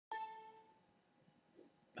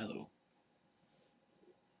Hello.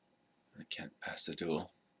 I can't pass a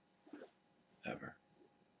duel. Ever.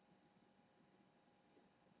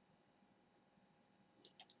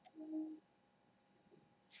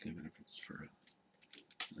 Even if it's for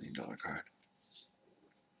 $1 million card.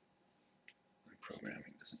 My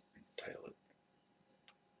programming doesn't entail it.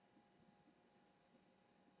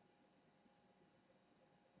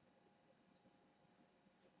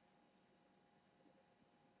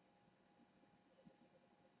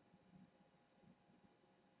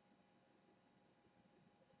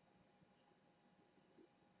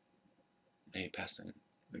 Hey, passing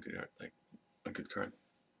a good card, like a good card.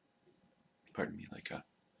 Pardon me, like a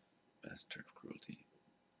Master of Cruelty.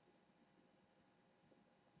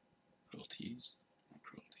 Cruelties? Or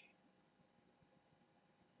cruelty.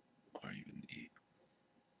 Or even the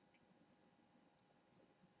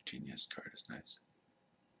Genius card is nice.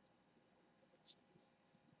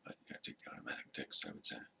 But you gotta take the automatic ticks, I would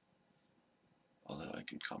say. Although I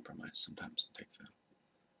can compromise sometimes and take the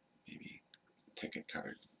maybe ticket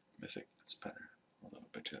card mythic, that's better. Although I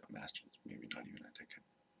bet you that Master is maybe not even a ticket.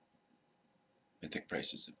 Mythic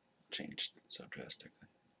prices have changed so drastically.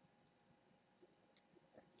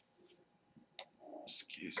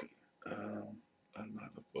 Excuse me. I don't know, I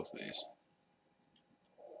love both of these.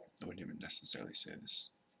 I wouldn't even necessarily say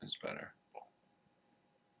this is better.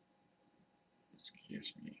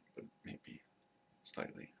 Excuse me, but maybe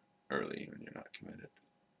slightly early when you're not committed.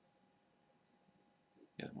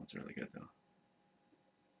 The other one's really good though.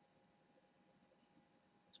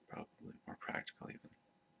 It's probably more practical even.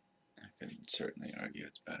 I can certainly argue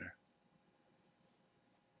it's better.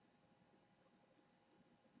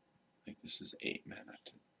 Like this is 8 mana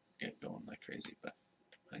to get going like crazy, but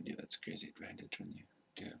I knew that's a crazy advantage when you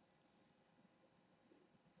do.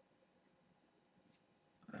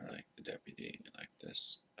 I like the deputy, I like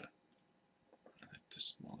this, but I like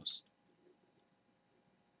this most.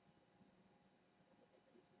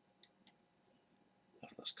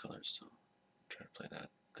 Love those colors, so try to play that.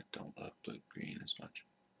 I don't love blue-green as much.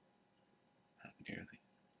 Not nearly.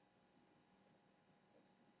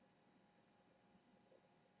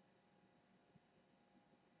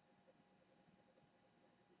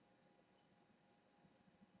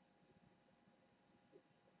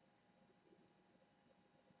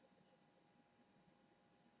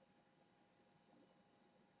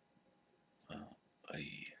 I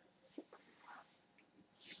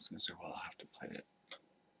was gonna say, well, I'll have to play it.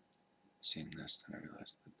 Seeing this, then I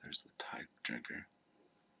realized that there's the tithe trigger.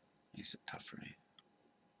 Makes it tough for me.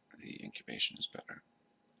 The incubation is better.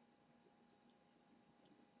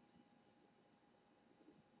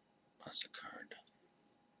 That's a card.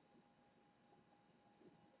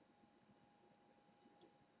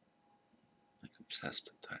 Like obsessed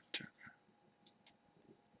with tithe trigger.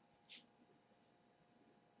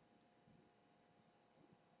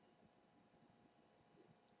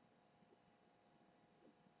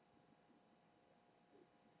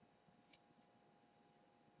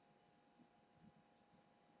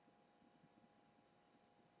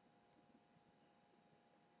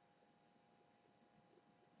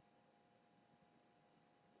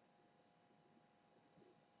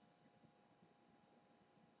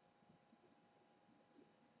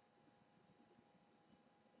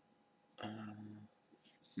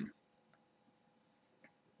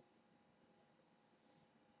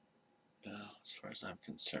 Now, as far as I'm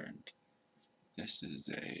concerned, this is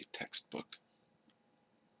a textbook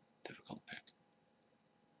difficult pick.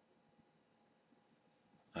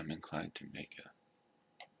 I'm inclined to make a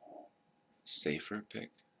safer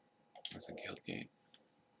pick with a guild gate,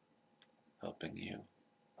 helping you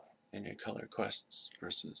in your color quests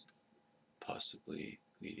versus possibly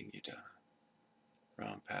leading you down a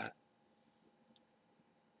wrong path.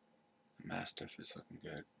 The Mastiff is looking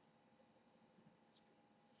good.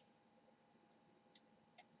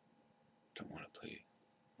 Don't want to play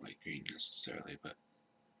light green necessarily, but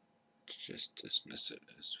to just dismiss it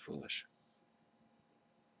as foolish.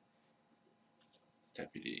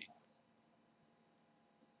 Deputy.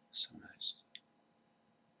 So nice.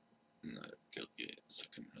 And the guild gate is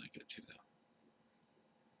looking really good too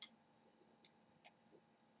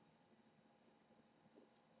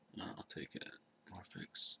though. I'll take it.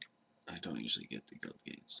 Morphix. I don't usually get the guild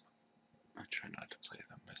gates. I try not to play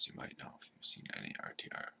them, as you might know if you've seen any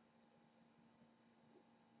RTR.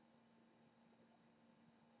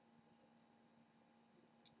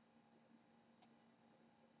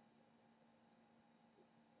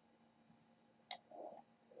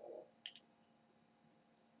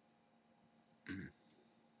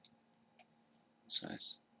 It's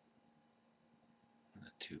nice. One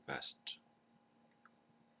of the two best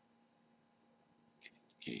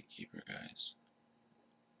gatekeeper guys.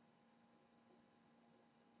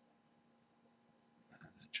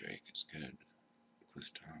 The Drake is good.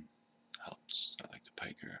 Bluestone helps. I like the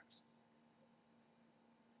Piker.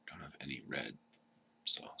 Don't have any red,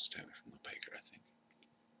 so I'll stay away from the Piker, I think.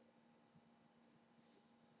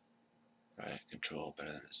 Riot Control,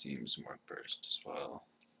 better than it seems. Mark Burst as well.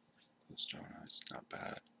 Bluestone, it's not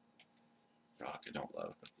bad. Rock, I don't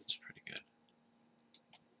love, but it's pretty good.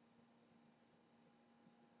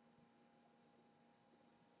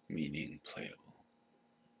 Meaning playable.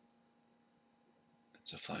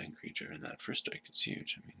 It's a flying creature, and that first strike is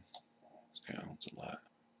huge. I mean, this guy owns a lot.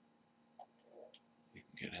 You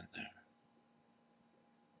can get in there.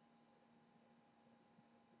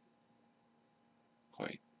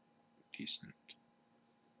 Quite decent.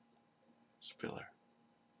 It's filler.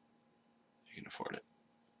 You can afford it.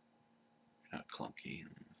 You're not clunky in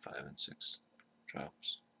 5 and 6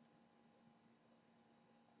 drops.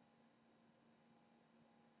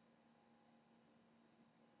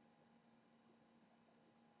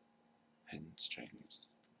 Hidden Strings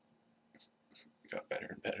got better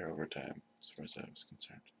and better over time, as far as I was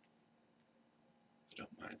concerned. I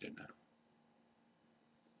don't mind it now.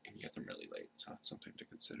 You can get them really late, so it's something to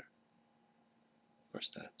consider. Of course,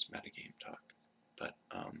 that's metagame talk, but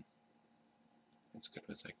it's good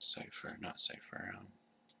with like Cypher, not Cypher,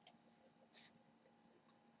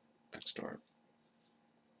 next door.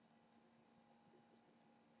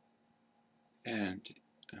 And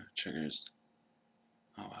triggers.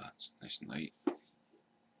 Oh wow, that's nice and light.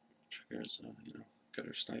 Triggers, you know,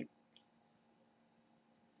 gutter snipe,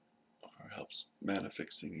 or helps mana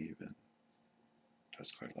fixing even.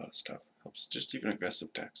 Does quite a lot of stuff. Helps just even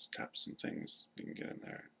aggressive decks tap some things. You can get in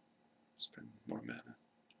there, spend more mana,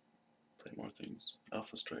 play more things.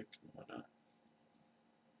 Alpha Strike and whatnot.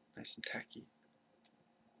 Nice and tacky.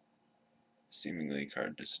 Seemingly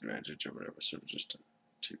card disadvantage or whatever, sort of just a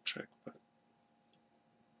cheap trick, but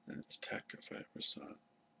it's tech if I ever saw it.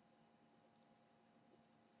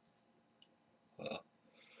 Well,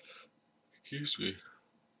 excuse me.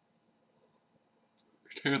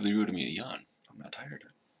 You're terribly rude of me to yawn. I'm not tired.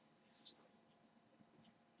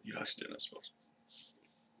 You oxygen, I suppose.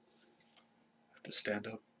 I have to stand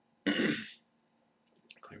up,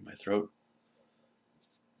 clear my throat,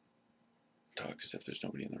 talk as if there's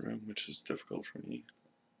nobody in the room, which is difficult for me.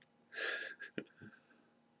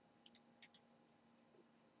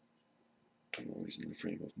 I'm always in the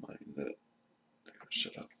frame of mind that I gotta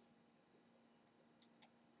shut up.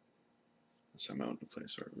 Unless I'm out in a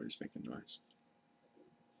place where everybody's making noise.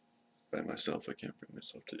 By myself, I can't bring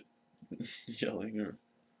myself to yelling or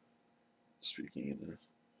speaking in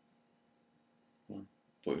a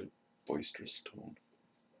boisterous tone.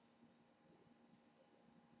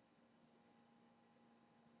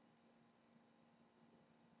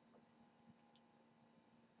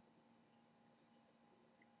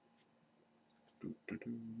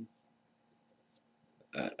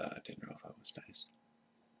 That dinner off was nice.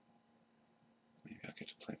 Maybe I'll get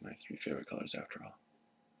to play my 3 favorite colors after all.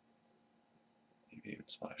 Maybe even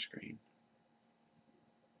splash green.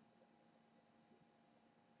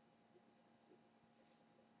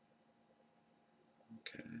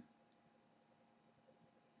 Okay.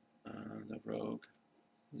 The rogue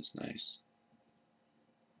is nice.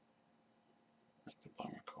 Like the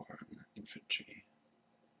bomber corps and the infantry.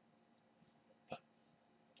 But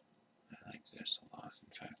I like this a lot,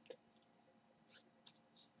 in fact.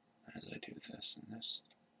 As I do this and this.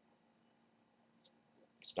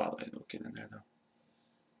 Spotlight will get in there though.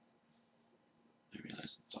 I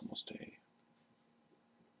realize it's almost a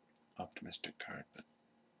optimistic card, but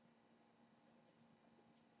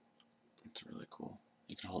it's really cool.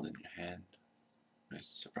 You can hold it in your hand. Nice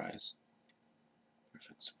surprise.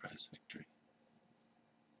 Perfect surprise victory.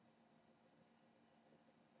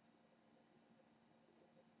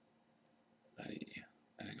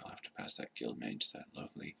 I think I'll have to pass that guild mage, that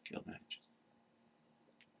lovely guild mage.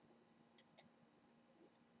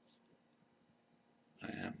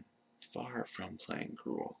 I am far from playing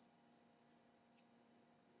Gruul.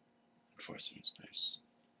 Enforcer is nice.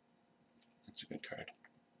 That's a good card.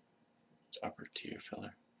 It's upper tier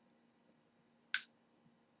filler.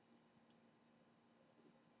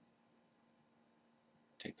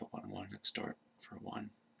 Take the 1/1 next door for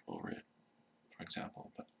 1 over it, for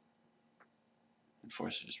example, but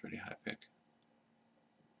Enforcer is pretty high pick.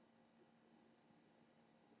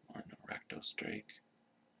 Or an Rakdos Drake.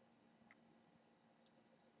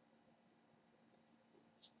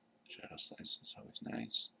 Shadow Slice is always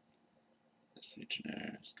nice. This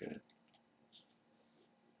Legionnaire is good.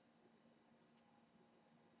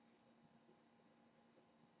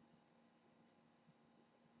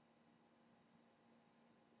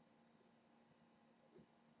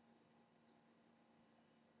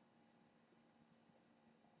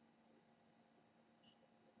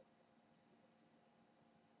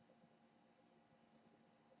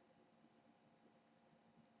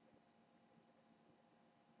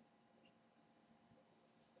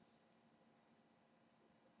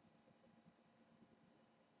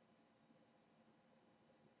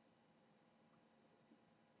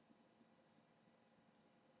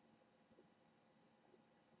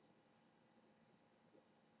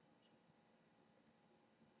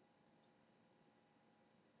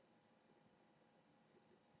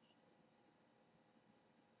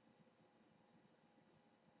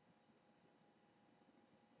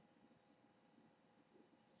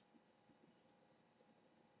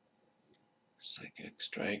 Psychic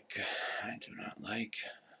Strike, I do not like.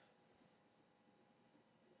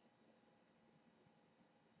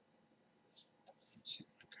 Let's see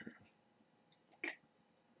my curve.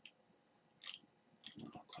 A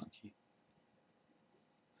little clunky.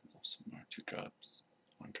 And some more 2-drops,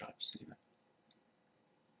 1-drops even.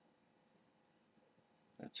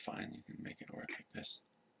 That's fine, you can make it work like this.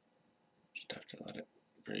 Just have to let it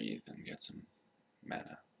breathe and get some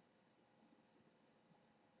mana.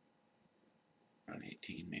 Run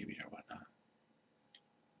 18 maybe or whatnot.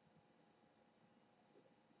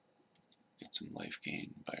 Get some life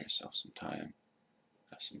gain, buy yourself some time,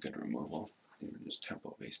 have some good removal, even just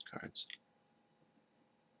tempo based cards.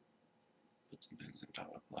 Put some things on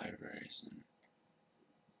top of libraries and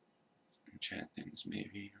enchant things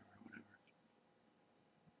maybe or whatever.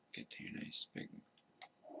 Get to your nice big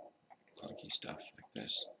clunky stuff like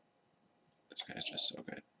this. This guy's just so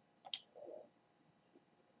good.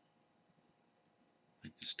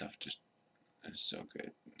 Like this stuff just is so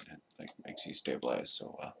good. It like makes you stabilize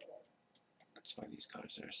so well. That's why these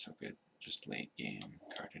cards are so good. Just late game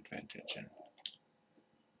card advantage and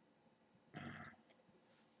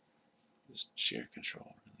just sheer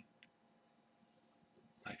control, really.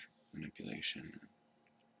 Life manipulation,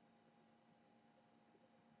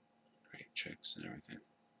 great tricks and everything.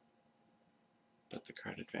 But the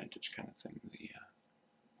card advantage kind of thing, the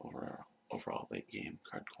overall late game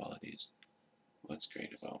card qualities. What's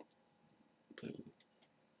great about blue,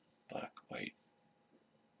 black, white.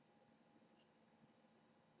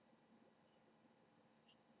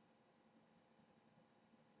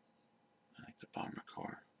 I like the bomber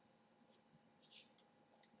core.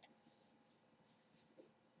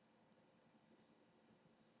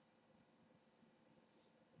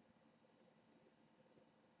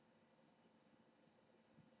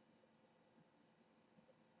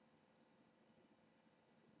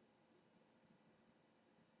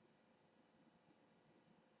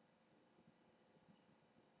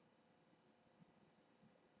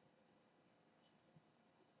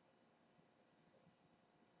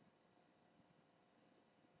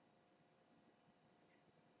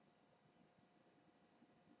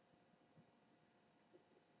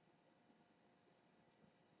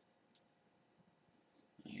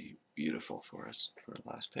 A beautiful forest for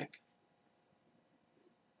last pick.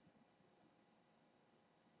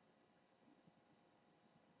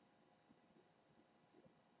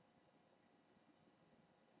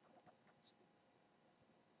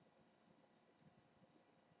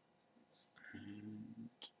 And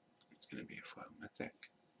it's going to be a foil mythic,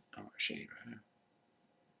 or shade rather.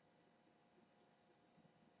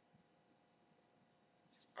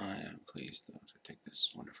 I am pleased though to take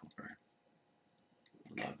this wonderful bird.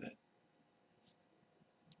 Love it.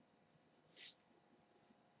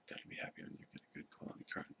 Gotta be happy when you get a good quality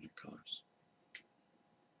card in your colors.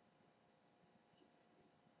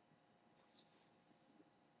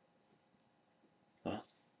 Well,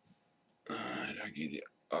 I'd argue the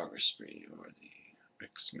Augur Spree or the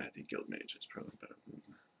X-Mati Guild Mage is probably better than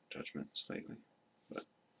Judgment slightly, but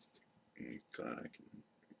I'm glad I can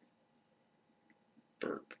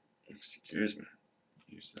burp. Excuse me.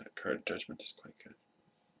 Use that card. Judgment is quite good.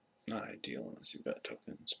 Not ideal unless you've got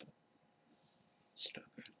tokens, but it's still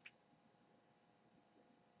good.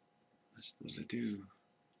 I suppose I do.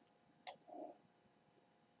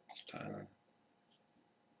 Style.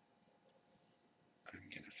 I can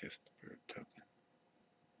get a 5th bird token.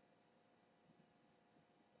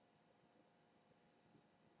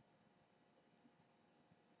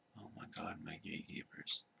 Oh my god, my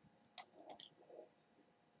gatekeepers.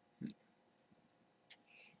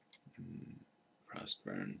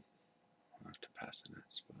 Frostburn. I'll have to pass it, I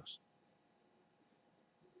suppose.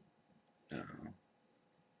 No.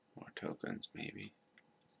 More tokens, maybe.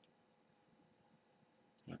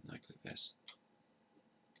 More than likely this.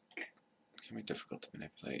 It can be difficult to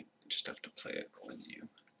manipulate. You just have to play it when you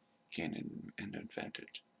gain an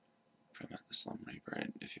advantage from it, the Slum Reaper,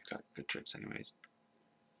 and if you've got good tricks anyways.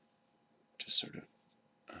 Just sort of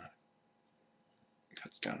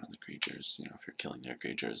cuts down on the creatures. You know, if you're killing their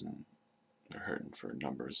creatures and they're hurting for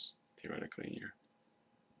numbers, theoretically, you're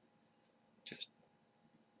just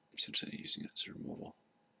essentially using it as a removal.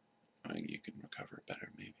 Knowing you can recover better,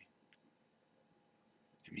 maybe.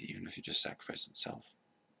 I mean, even if you just sacrifice itself.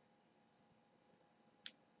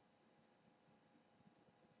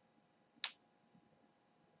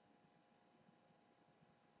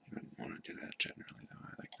 You wouldn't want to do that generally, though.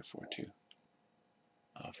 I like the 4-2.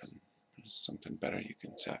 Often there's something better you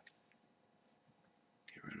can sack.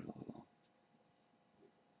 Get rid of a little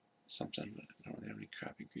something, but I don't really have any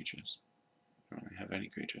crappy creatures. I don't really have any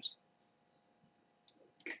creatures.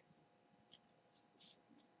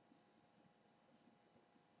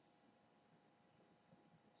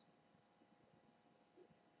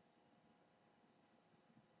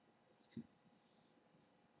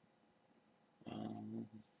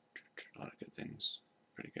 is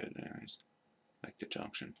pretty good anyways. Like the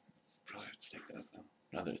junction. Probably have to take that though.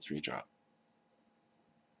 Another 3-drop.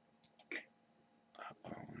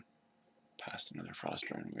 Past another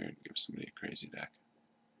Frostburn. Weird. Give somebody a crazy deck.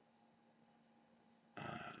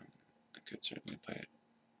 I could certainly play it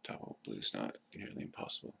double. Blue's not nearly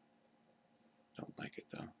impossible. Don't like it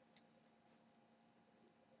though.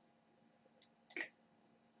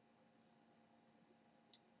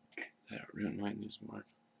 That Rune Wind is more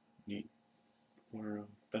neat, more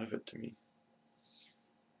benefit to me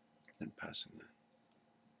than passing that.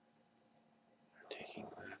 Or taking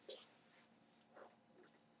that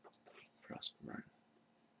Frostburn.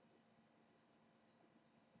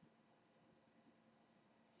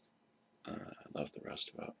 I love the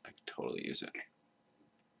Roustabout. I could totally use it.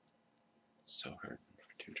 So hurting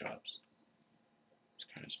for 2 drops. This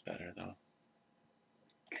card is better though.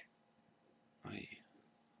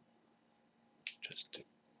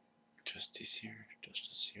 Justice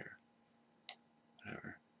here,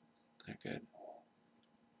 whatever. They're good.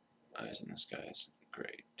 Eyes in the Sky is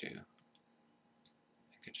great too. I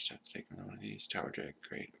think I just have to take another one of these. Tower Drake,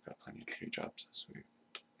 great. We've got plenty of 3 drops as we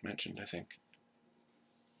mentioned, I think.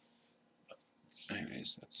 But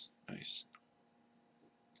anyways, that's nice.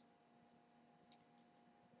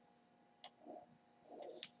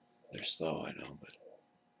 They're slow, I know, but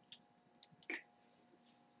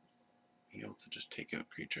being able to just take out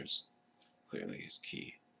creatures clearly is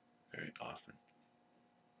key very often.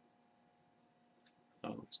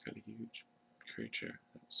 Oh, it's got a huge creature.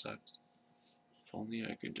 That sucks. If only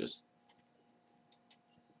I could just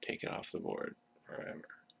take it off the board forever.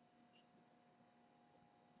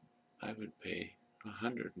 I would pay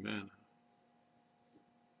 100 mana.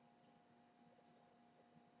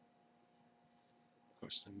 Of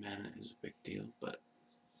course, the mana is a big deal, but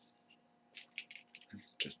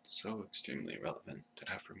it's just so extremely relevant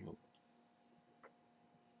to have removal.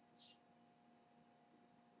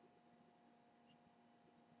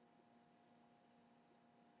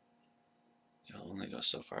 You'll only go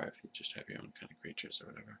so far if you just have your own kind of creatures or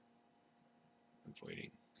whatever.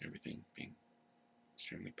 Avoiding everything, being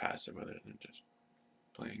extremely passive other than just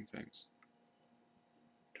playing things.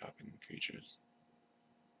 Dropping creatures.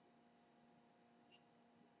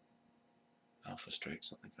 Alpha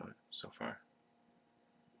Strike's only go so far.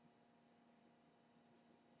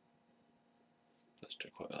 Blister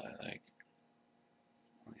Coil I like.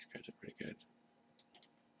 All these cards are pretty good.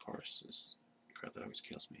 Of course, this card that always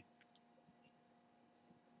kills me.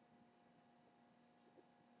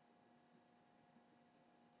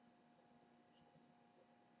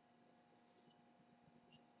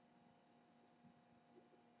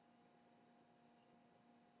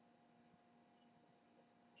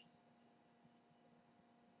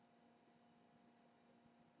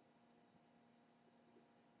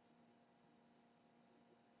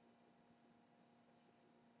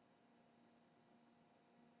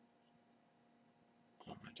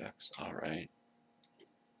 Oh, my deck's alright.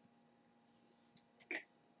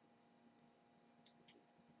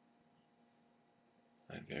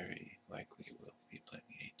 I very likely will be playing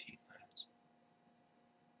 18 lands.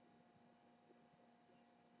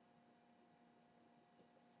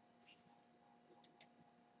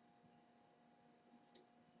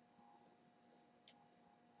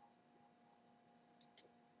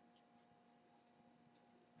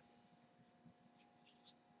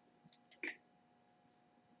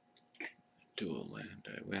 Dual land,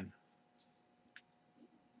 I win.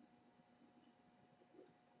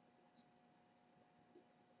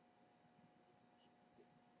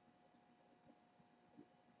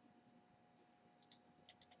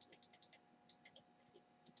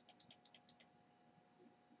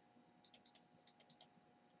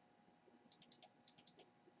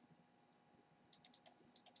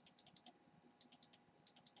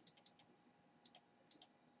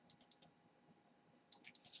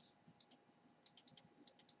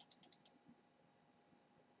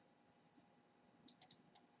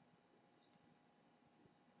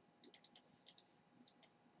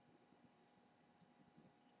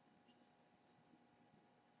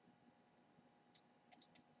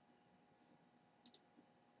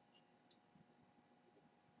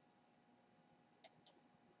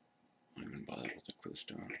 I don't even bother with the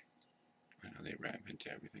Cluestone. I know they ram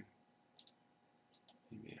into everything.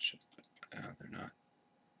 Maybe I should, but they're not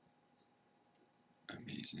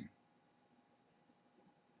amazing.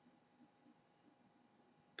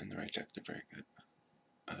 In the right deck, they're very good.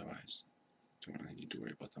 Otherwise, don't really need to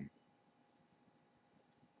worry about them.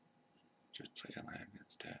 Just play a land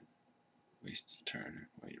instead. Waste a turn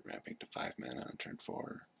while you're ramping to 5 mana on turn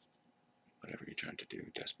 4. Whatever you're trying to do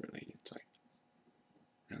desperately, it's like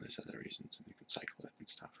I know there's other reasons, and you can cycle it and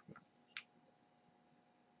stuff, but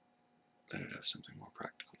let it have something more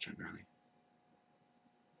practical generally.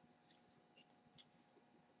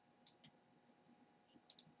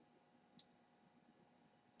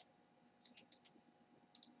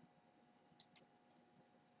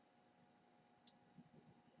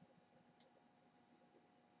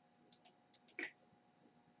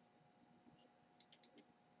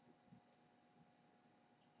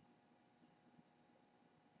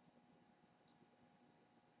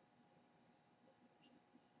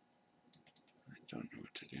 I don't know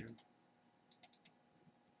what to do,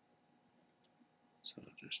 so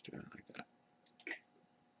I'll just do it like that.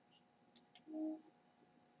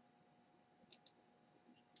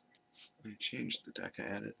 I changed the deck. I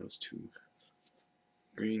added those 2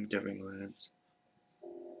 green giving lands,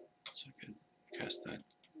 so I could cast that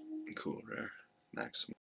cool rare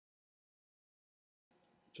maximum.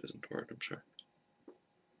 Doesn't work, I'm sure.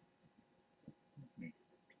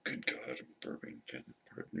 Good God, Birmingham,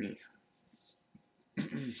 pardon me.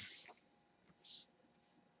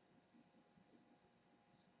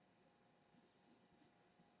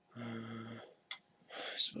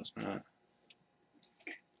 I suppose not.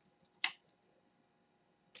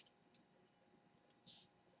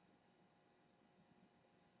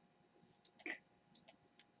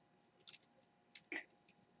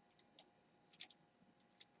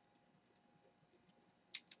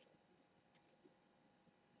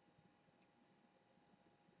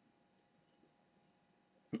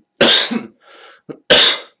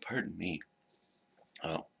 Pardon me.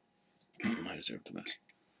 Oh, I deserve the best.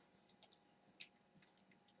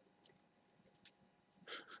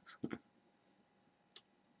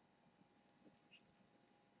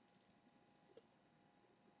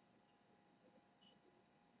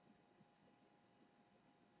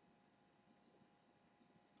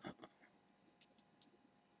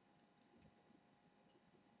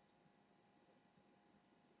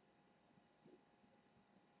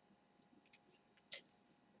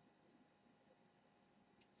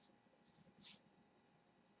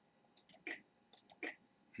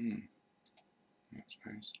 That's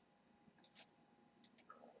nice.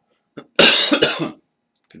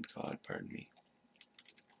 Good God, pardon me.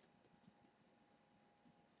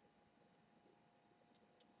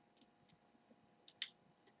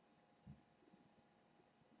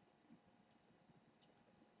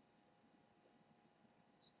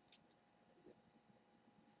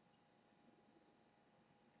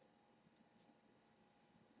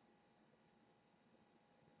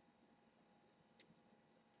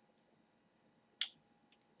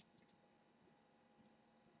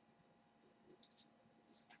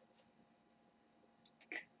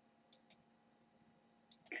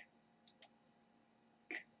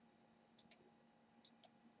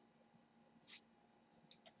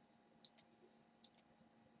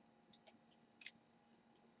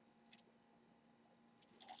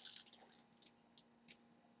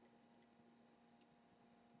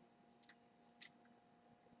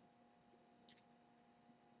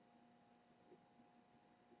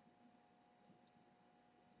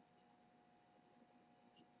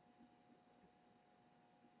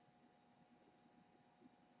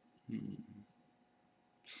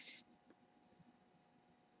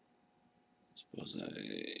 Suppose I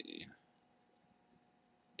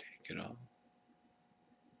take it all.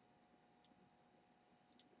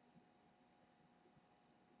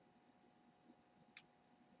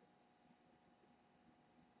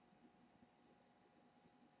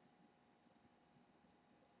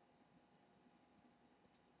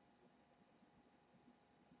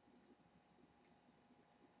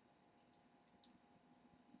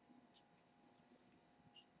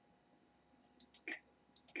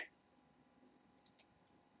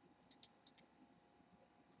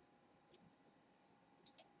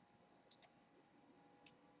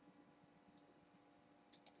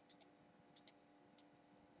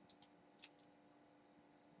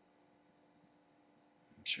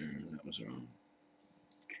 I'm sure that was wrong.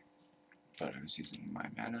 But I was using my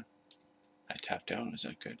mana. I tapped down, is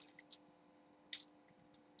that good?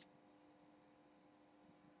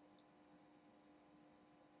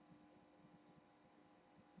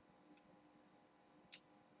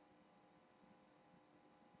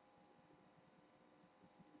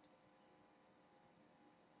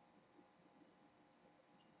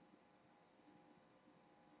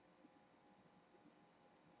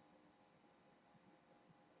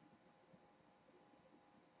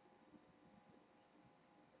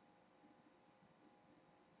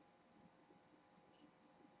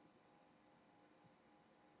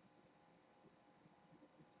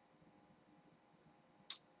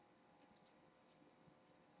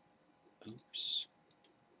 Oops.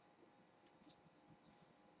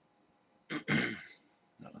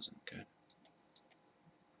 That wasn't good.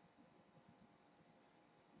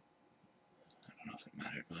 I don't know if it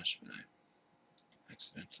mattered much, but I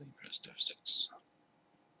accidentally pressed F6.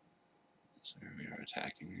 So here we are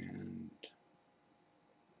attacking, and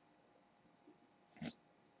what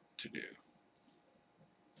to do?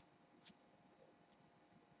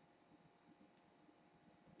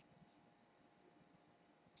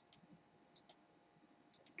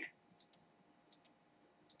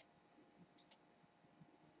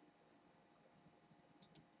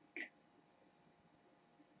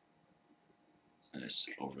 It's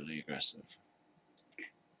overly aggressive.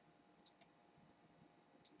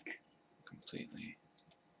 Completely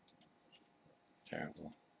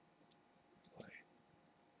terrible play.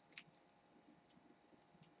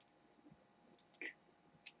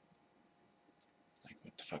 Like,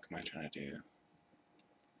 what the fuck am I trying to do?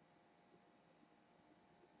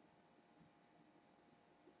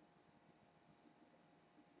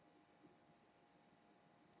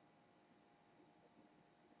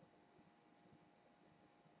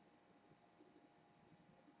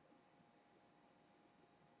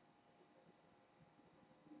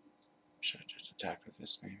 Should I just attack with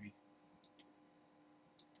this, maybe?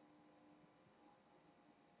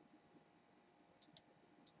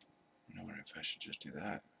 I wonder if I should just do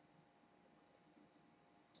that.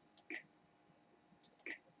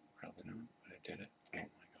 Probably not, but I did it. Oh my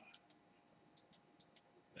god.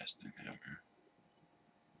 Best thing ever.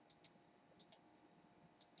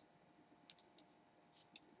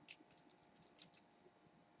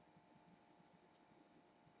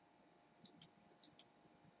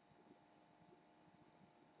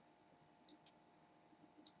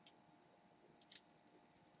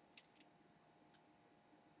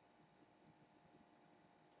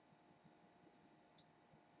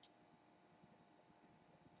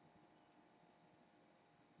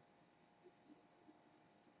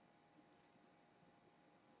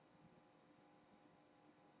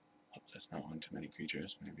 Hope that's not one too many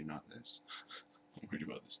creatures. Maybe not this. I'm worried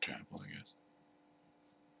about this trample, I guess.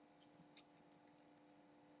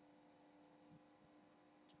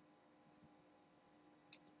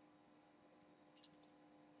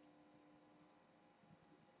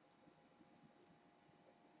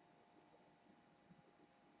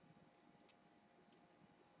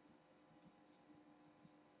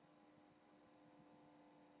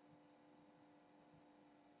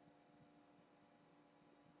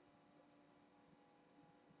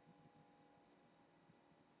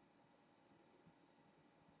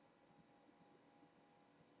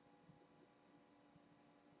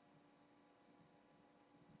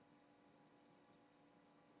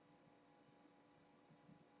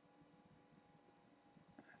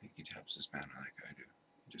 I think he taps his mana like I do.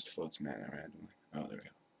 He just floats mana randomly. Oh, there we go.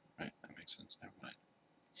 Right, that makes sense. Never mind.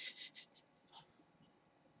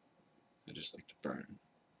 I just like to burn.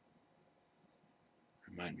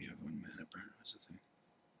 Remind me of when mana burn was a thing.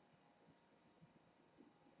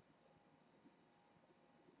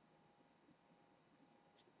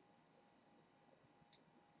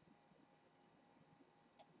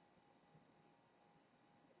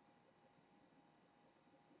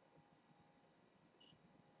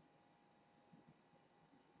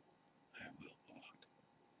 I will block.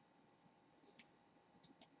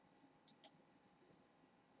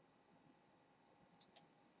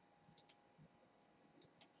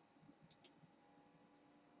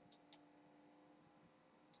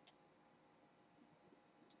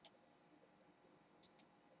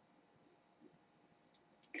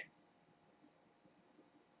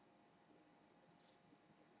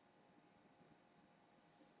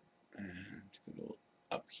 And good old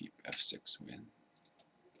upkeep F6 win.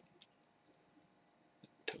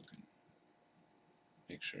 Token.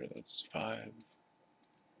 Make sure that's 5.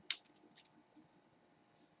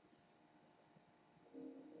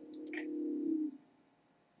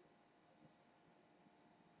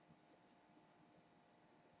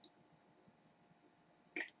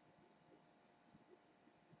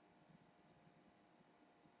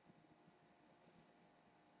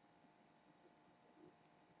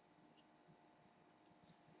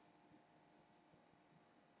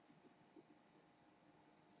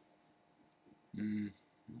 A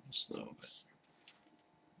little slow, but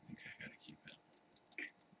I think I gotta keep it.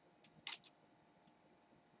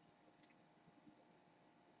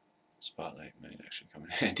 Spotlight might actually come in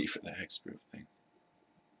handy for the hexproof thing.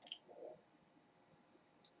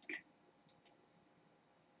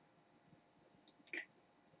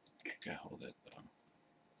 Okay, hold it though.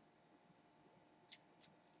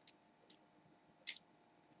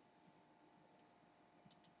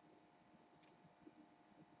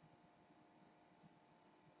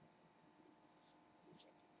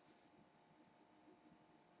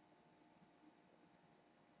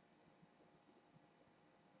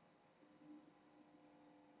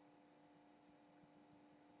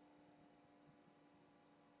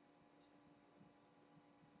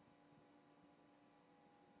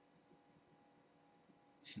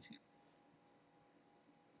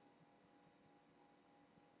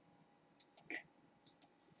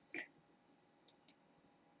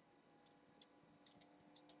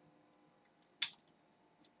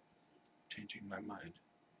 Changing my mind.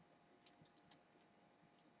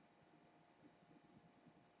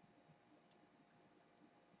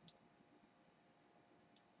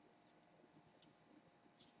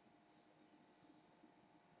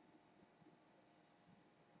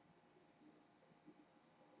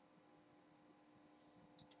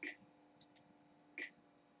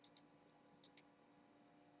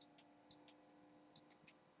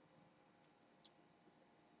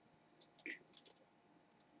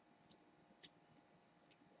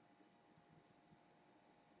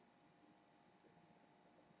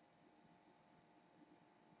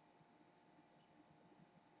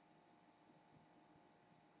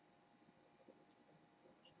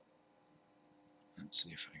 Let's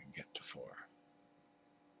see if I can get to 4.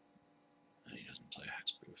 And he doesn't play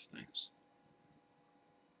hexproof things.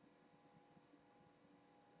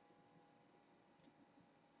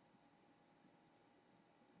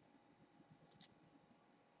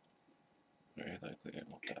 Very likely I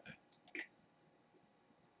will die.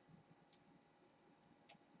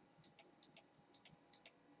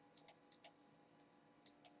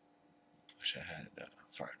 Wish I had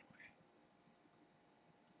far away.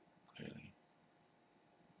 Clearly.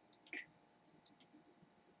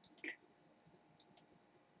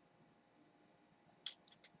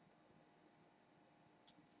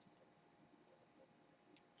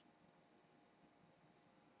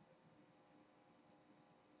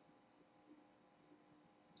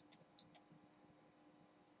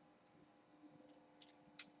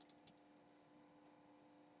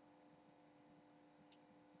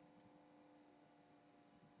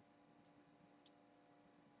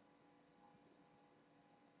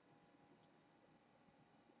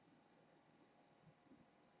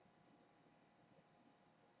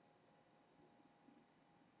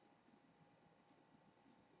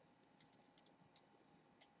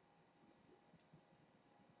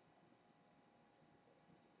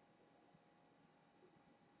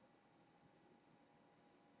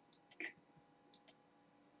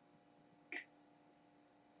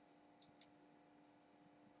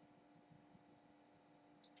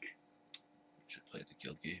 Should play the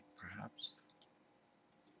guild game, perhaps.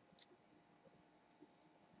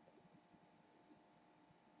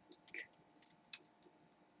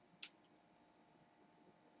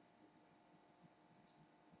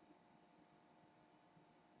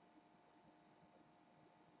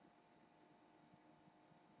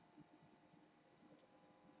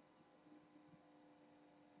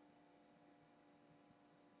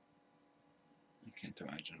 I can't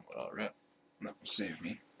imagine what I'll rip. That will save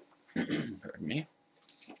me. Pardon me.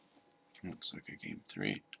 Looks like a game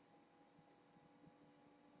 3.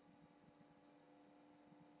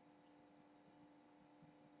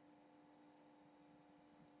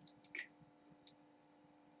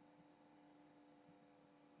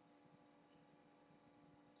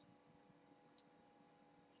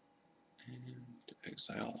 And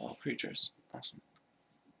exile all creatures. Awesome.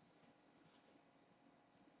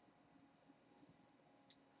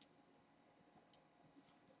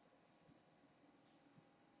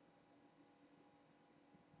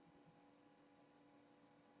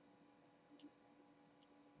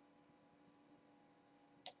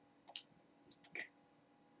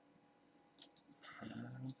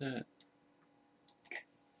 That's it.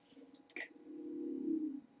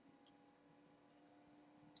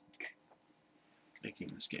 Making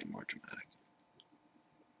this game more dramatic.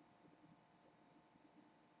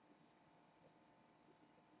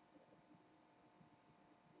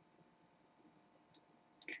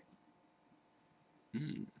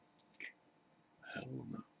 Hell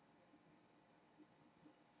no.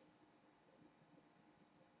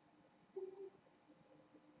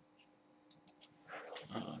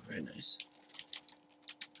 Oh, very nice.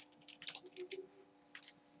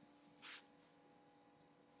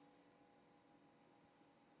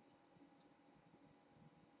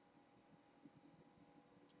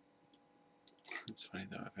 It's funny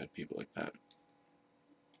though, I've had people like that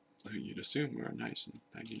who you'd assume are nice and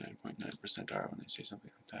 99.9% are when they say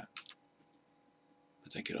something like that.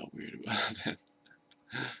 But they get all weird about it.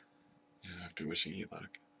 After wishing you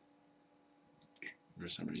luck. For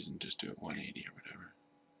some reason, just do it 180 or whatever.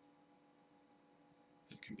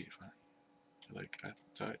 It can be funny. Like, I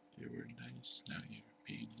thought you were nice, now you're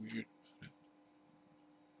being weird about it.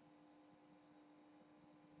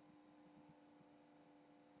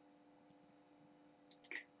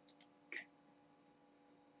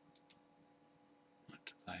 Want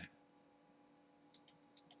to play?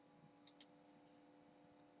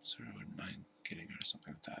 So I wouldn't mind getting rid of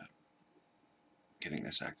something with that. Getting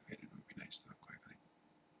this activated would be nice though, quickly.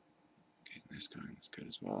 Getting this going is good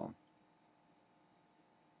as well.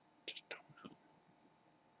 Just don't know.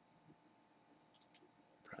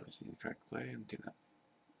 Probably see the correct play and do that.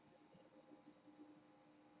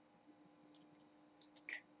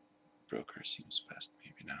 Broker seems best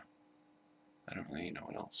maybe now. I don't really know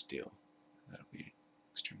what else steal. That'll be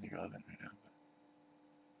extremely relevant right now, but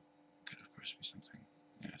could of course be something.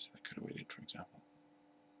 Yes, I could have waited, for example.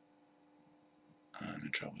 I'm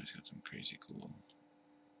in trouble. He's got some crazy cool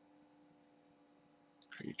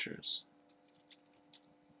creatures.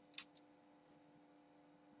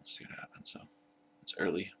 We'll see what happens. So it's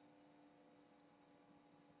early.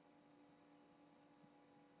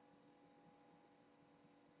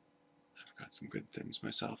 I've got some good things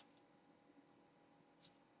myself.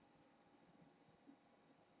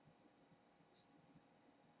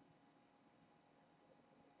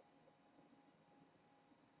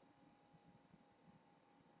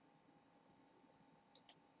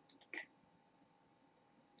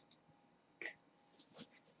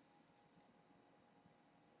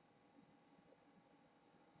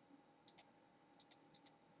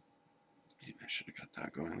 Maybe I should have got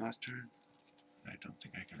that going last turn. I don't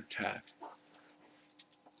think I can attack.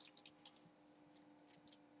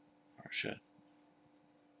 Or should.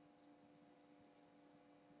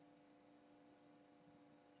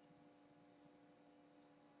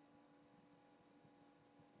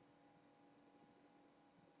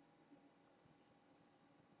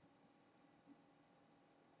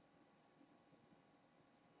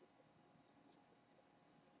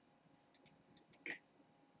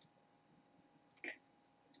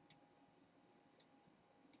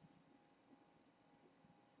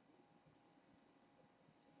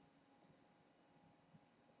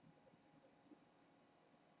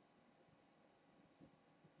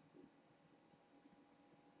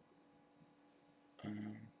 I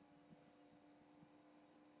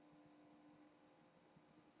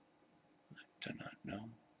do not know.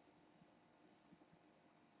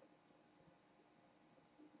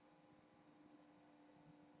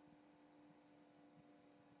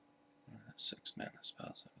 That's 6 mana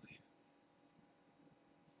spells, I believe.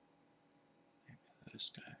 Maybe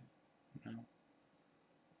this guy. No.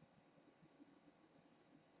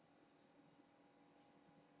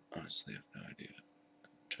 Honestly, I have no idea.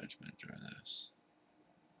 Judgment or this.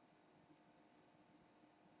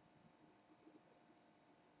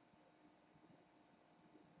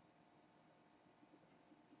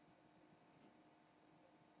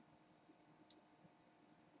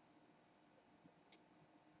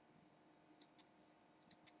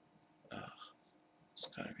 Ugh. It's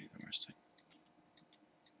gotta be the worst thing.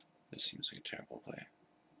 This seems like a terrible play.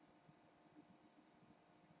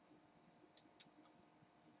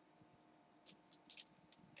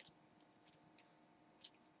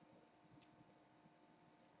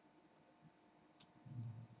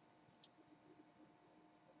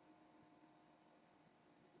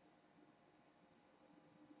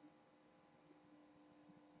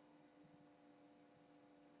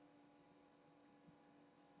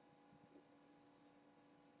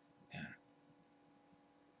 Yeah.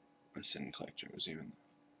 The Sin Collector was even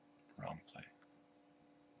the wrong play.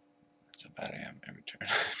 That's how bad I am every turn.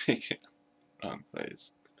 I make it wrong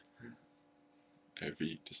plays.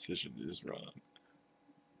 Every decision is wrong.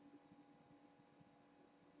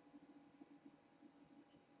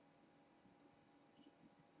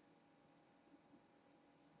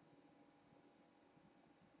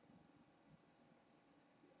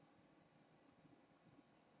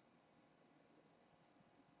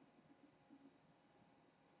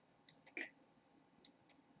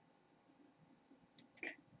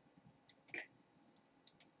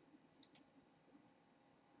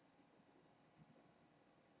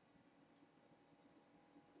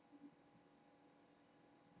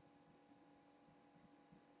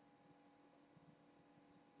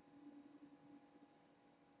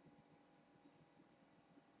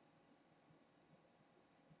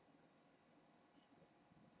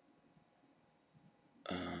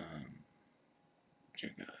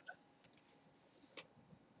 Dear God.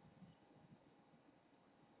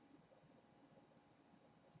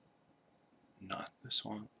 Not this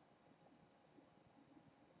one.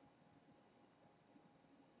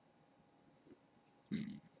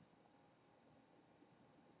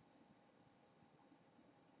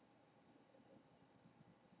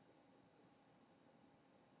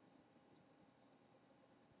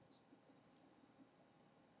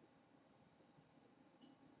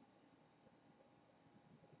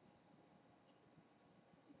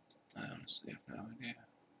 I honestly have no idea.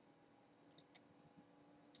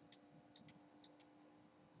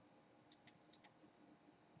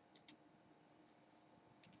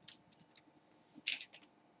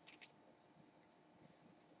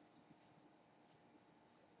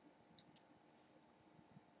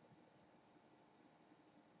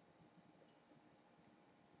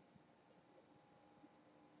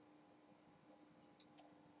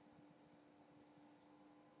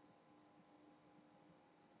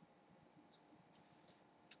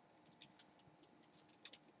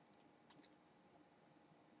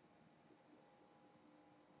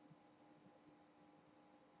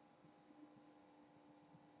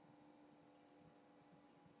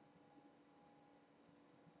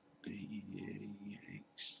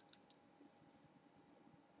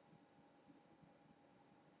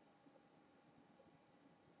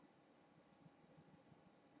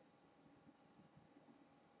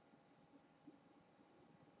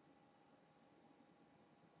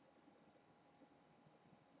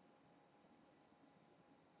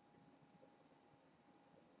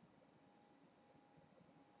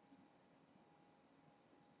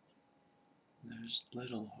 there's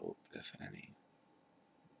little hope, if any.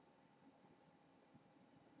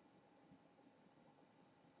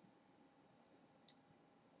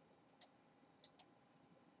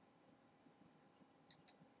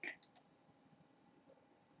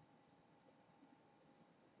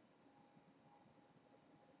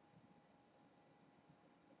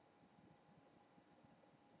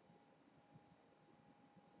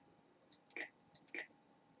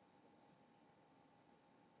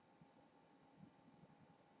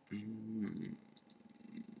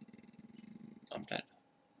 I'm dead.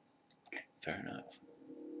 Fair enough.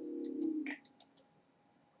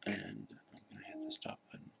 And I'm gonna hit the stop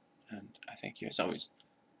button. And I think, as always,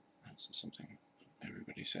 that's something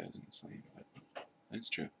everybody says in Sleep, but it's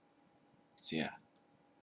true. So yeah.